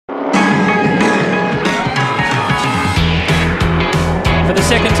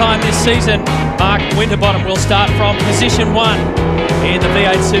second time this season, Mark Winterbottom will start from position 1 in the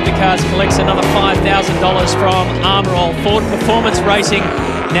V8 Supercars, collects another $5,000 from Armour All. Ford Performance Racing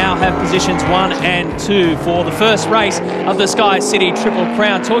now have positions 1 and 2 for the first race of the Sky City Triple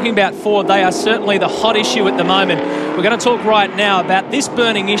Crown. Talking about Ford, they are certainly the hot issue at the moment. We're going to talk right now about this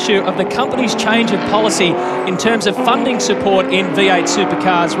burning issue of the company's change of policy in terms of funding support in V8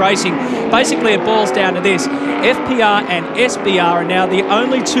 Supercars racing. Basically, it boils down to this. FPR and SBR are now the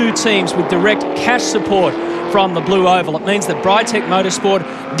only two teams with direct cash support from the Blue Oval. It means that Brytech Motorsport,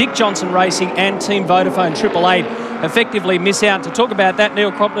 Dick Johnson Racing and Team Vodafone 888 effectively miss out. To talk about that,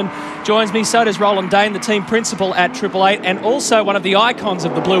 Neil Crompton joins me. So does Roland Dane, the team principal at 888, and also one of the icons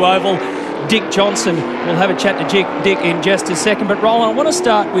of the Blue Oval, Dick Johnson. We'll have a chat to Dick in just a second. But Roland, I want to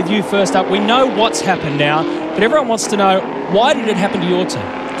start with you first up. We know what's happened now, but everyone wants to know, why did it happen to your team?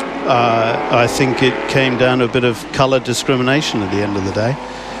 I think it came down to a bit of colour discrimination at the end of the day.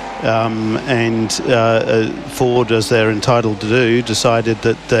 Ford, as they're entitled to do, decided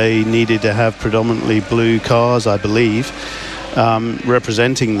that they needed to have predominantly blue cars, I believe,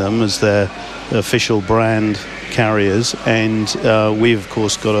 representing them as their official brand carriers. And we've, of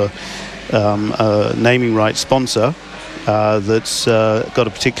course, got a naming rights sponsor that's got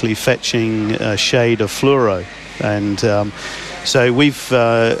a particularly fetching shade of fluoro. And so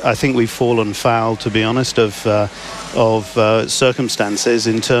I think we've fallen foul, to be honest, of circumstances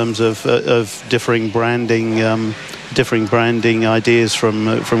in terms of differing branding ideas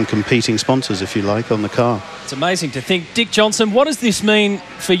from competing sponsors, if you like, on the car. It's amazing to think. Dick Johnson, what does this mean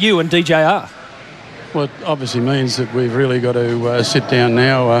for you and DJR? Well, it obviously means that we've really got to sit down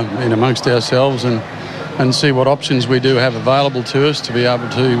now in amongst ourselves and see what options we do have available to us to be able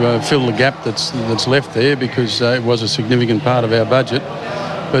to fill the gap that's left there, because it was a significant part of our budget.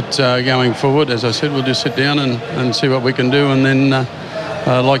 But going forward, as I said, we'll just sit down and see what we can do, and then,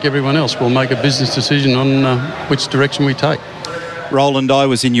 like everyone else, we'll make a business decision on which direction we take. Roland, I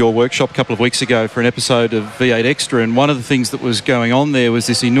was in your workshop a couple of weeks ago for an episode of V8 Extra, and one of the things that was going on there was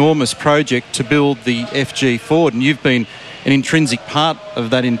this enormous project to build the FG Ford, and you've been an intrinsic part of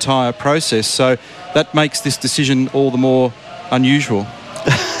that entire process, so that makes this decision all the more unusual.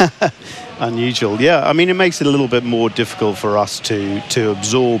 Unusual, yeah. I mean, it makes it a little bit more difficult for us to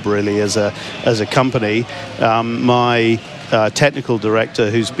absorb, really, as a company. My technical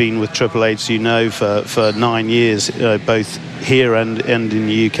director, who's been with Triple H, you know, for 9 years, both here and in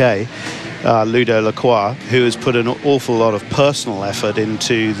the UK, Ludo Lacroix, who has put an awful lot of personal effort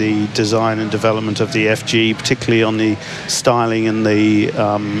into the design and development of the FG, particularly on the styling and the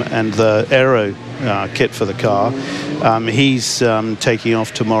aero kit for the car. He's taking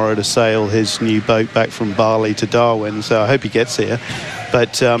off tomorrow to sail his new boat back from Bali to Darwin, so I hope he gets here.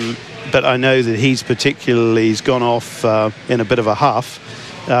 But I know that he's gone off in a bit of a huff,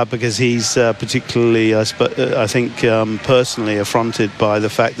 because he's particularly, I think, personally affronted by the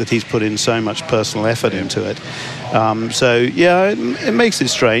fact that he's put in so much personal effort into it. So, yeah, it makes it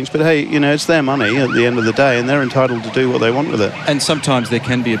strange, but hey, you know, it's their money at the end of the day, and they're entitled to do what they want with it. And sometimes there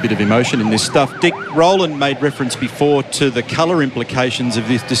can be a bit of emotion in this stuff. Dick, Roland made reference before to the colour implications of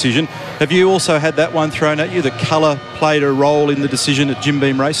this decision. Have you also had that one thrown at you, that colour played a role in the decision at Jim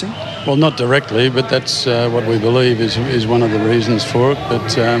Beam Racing? Well, not directly, but that's what we believe is one of the reasons for it.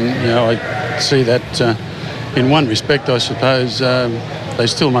 But, you know, I see that in one respect, I suppose, they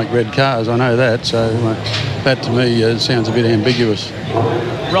still make red cars, I know that, so that to me sounds a bit ambiguous.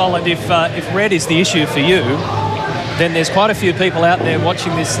 Roland, if red is the issue for you, then there's quite a few people out there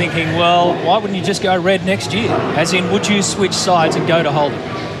watching this thinking, well, why wouldn't you just go red next year? As in, would you switch sides and go to Holden?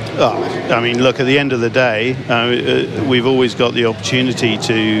 Oh, I mean, look, at the end of the day, we've always got the opportunity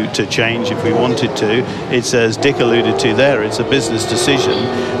to change if we wanted to. It's, as Dick alluded to there, it's a business decision,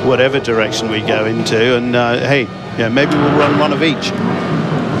 whatever direction we go into. And, hey, yeah, maybe we'll run one of each.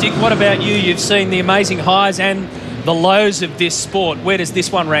 Dick, what about you? You've seen the amazing highs and the lows of this sport. Where does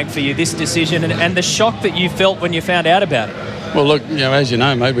this one rank for you, this decision, and the shock that you felt when you found out about it? Well, look, you know, as you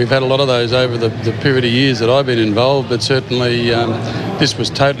know, mate, we've had a lot of those over the period of years that I've been involved, but certainly this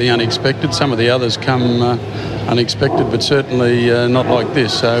was totally unexpected. Some of the others come unexpected, but certainly not like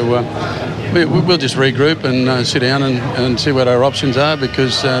this. So we'll just regroup and sit down and see what our options are,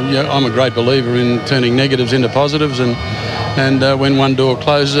 because you know, I'm a great believer in turning negatives into positives, and when one door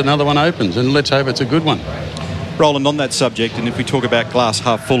closes, another one opens, and let's hope it's a good one. Roland, on that subject, and if we talk about glass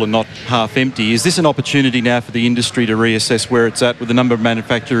half full and not half empty, is this an opportunity now for the industry to reassess where it's at with the number of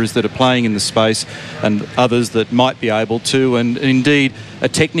manufacturers that are playing in the space and others that might be able to, and indeed a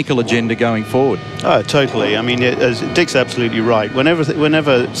technical agenda going forward? Oh, totally. I mean, Dick's absolutely right.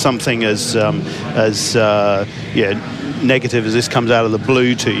 Whenever something as negative as this comes out of the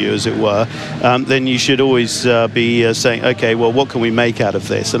blue to you, as it were, then you should always be saying, okay, well, what can we make out of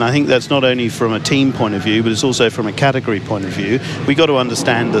this? And I think that's not only from a team point of view, but it's also from a category point of view. We've got to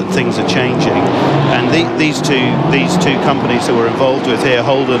understand that things are changing. And these two companies that we're involved with here,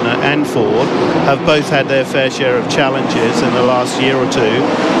 Holden and Ford, have both had their fair share of challenges in the last year or two.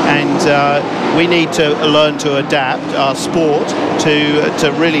 And we need to learn to adapt our sport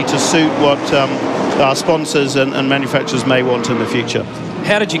to really to suit what our sponsors and manufacturers may want in the future.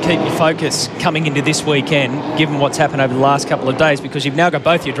 How did you keep your focus coming into this weekend, given what's happened over the last couple of days? Because you've now got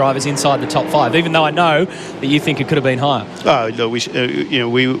both your drivers inside the top 5, even though I know that you think it could have been higher. Oh, no,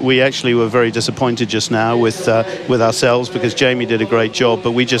 we actually were very disappointed just now with ourselves, because Jamie did a great job,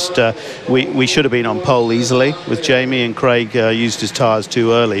 but we just we should have been on pole easily with Jamie, and Craig used his tyres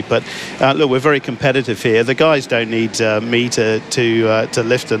too early. But look, we're very competitive here. The guys don't need me to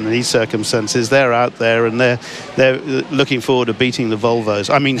lift in these circumstances. They're out there and they're looking forward to beating the Volvo.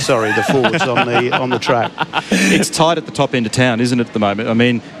 I mean, sorry, the Fords on the track. It's tight at the top end of town, isn't it, at the moment? I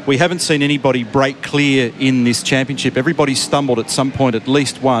mean, we haven't seen anybody break clear in this championship. Everybody stumbled at some point at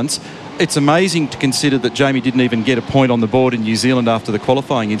least once. It's amazing to consider that Jamie didn't even get a point on the board in New Zealand after the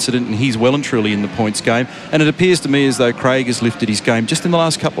qualifying incident, and he's well and truly in the points game. And it appears to me as though Craig has lifted his game. Just in the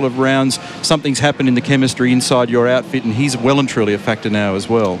last couple of rounds, something's happened in the chemistry inside your outfit, and he's well and truly a factor now as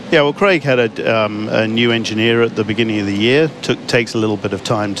well. Yeah, well, Craig had a new engineer at the beginning of the year. Takes a little bit of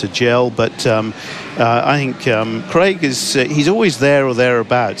time to gel, but I think Craig he's always there or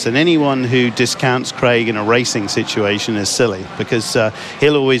thereabouts, and anyone who discounts Craig in a racing situation is silly, because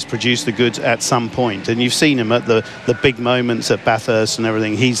he'll always produce the goods at some point, and you've seen him at the big moments at Bathurst and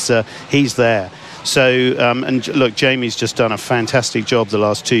everything. He's there. So and look, Jamie's just done a fantastic job the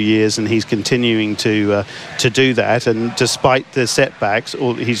last 2 years, and he's continuing to do that. And despite the setbacks,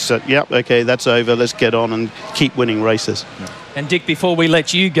 he's said, "Yep, okay, that's over. Let's get on and keep winning races." Yeah. And Dick, before we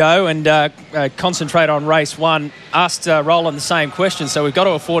let you go and concentrate on race 1, asked Roland the same question, so we've got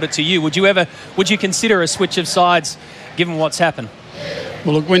to afford it to you. Would you consider a switch of sides given what's happened?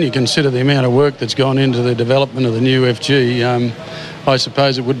 Well, look, when you consider the amount of work that's gone into the development of the new FG, I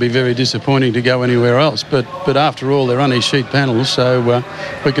suppose it would be very disappointing to go anywhere else. But after all, they're only sheet panels, so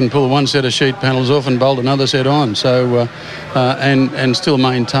we can pull one set of sheet panels off and bolt another set on. So and still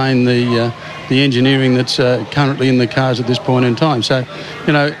maintain the engineering that's currently in the cars at this point in time. So,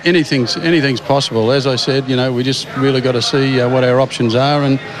 anything's possible. As I said, we just really got to see what our options are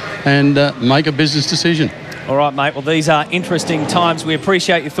and make a business decision. All right, mate. Well, these are interesting times. We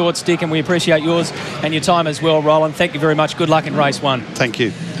appreciate your thoughts, Dick, and we appreciate yours and your time as well, Roland. Thank you very much. Good luck in race 1. Thank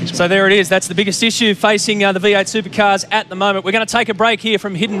you. So there it is. That's the biggest issue facing the V8 Supercars at the moment. We're going to take a break here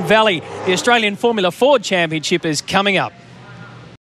from Hidden Valley. The Australian Formula Ford Championship is coming up.